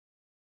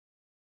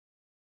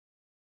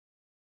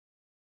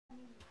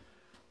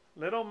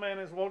Little man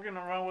is walking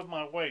around with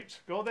my weights.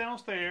 Go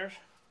downstairs.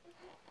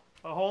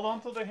 Hold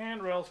on to the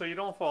handrail so you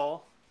don't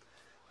fall.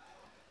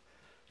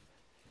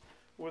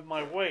 With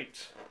my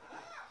weights.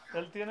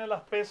 Él tiene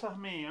las pesas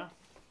mías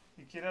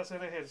y quiere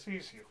hacer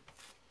ejercicio.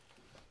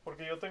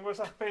 Porque yo tengo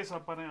esas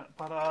pesas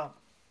para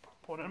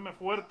ponerme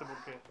fuerte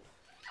porque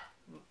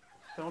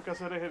tengo que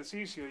hacer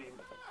ejercicio y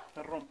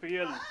me rompí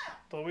el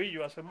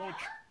tobillo hace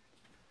mucho.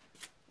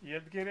 Y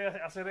él quiere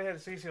hacer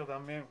ejercicio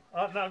también.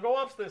 Now go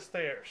up the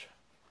stairs.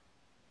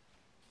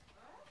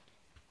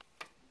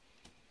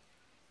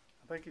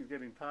 I think he's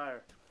getting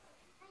tired.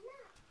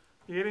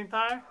 You getting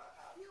tired?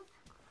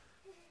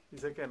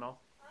 Dice que no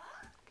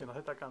se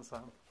está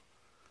cansando.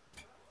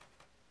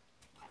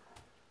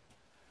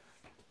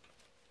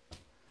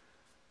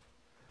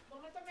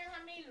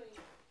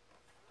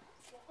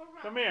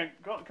 Come here,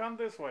 come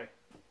this way.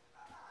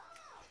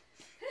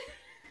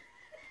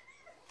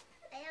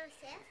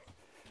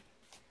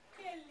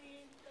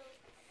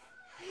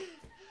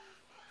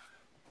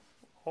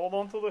 Hold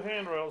on to the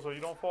handrail so you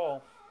don't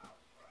fall.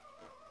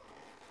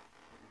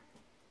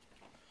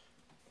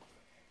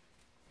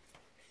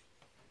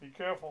 Be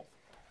careful.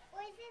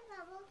 What is it,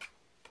 Bubble?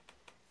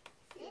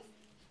 This?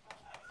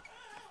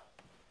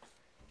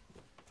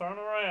 Turn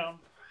around.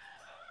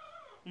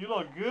 You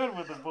look good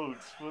with the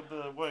boots, with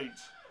the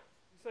weights.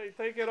 You say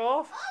take it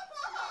off?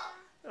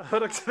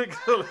 Ahora quiere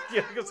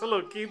que se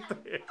lo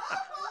quite.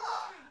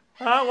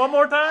 Huh? One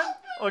more time?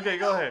 Okay,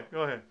 go ahead.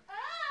 Go ahead.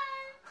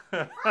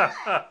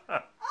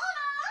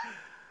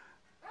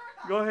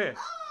 Go ahead.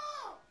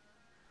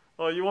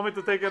 Oh, you want me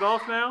to take it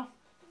off now?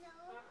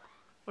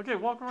 No. Okay,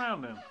 walk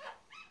around then.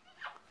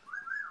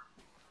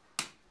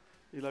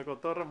 Y la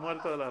cotorra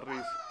muerta de la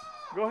risa.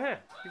 Go ahead,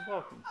 keep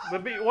walking.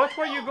 But watch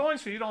where you're going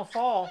so you don't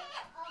fall.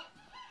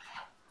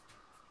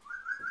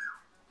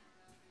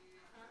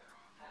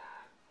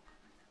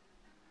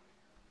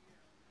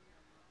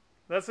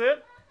 That's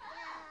it?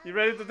 You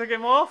ready to take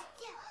him off?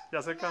 Yeah.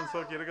 Ya se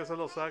cansó, quiere que se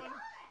lo saque.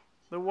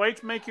 The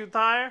weights make you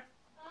tired?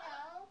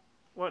 No.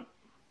 What?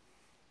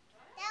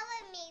 That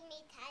would make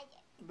me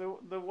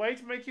tired. The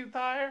weights make you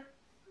tired?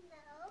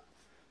 No.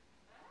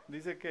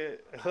 Dice que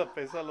la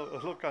pesa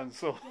lo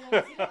cansó. Que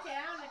hable.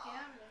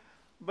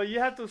 But you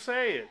have to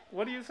say it.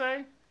 What do you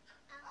say?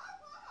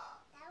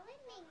 That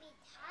would make me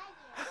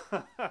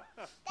tired. That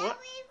What?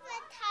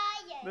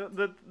 would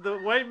be tired.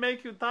 The weight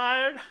make you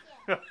tired?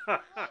 Yeah.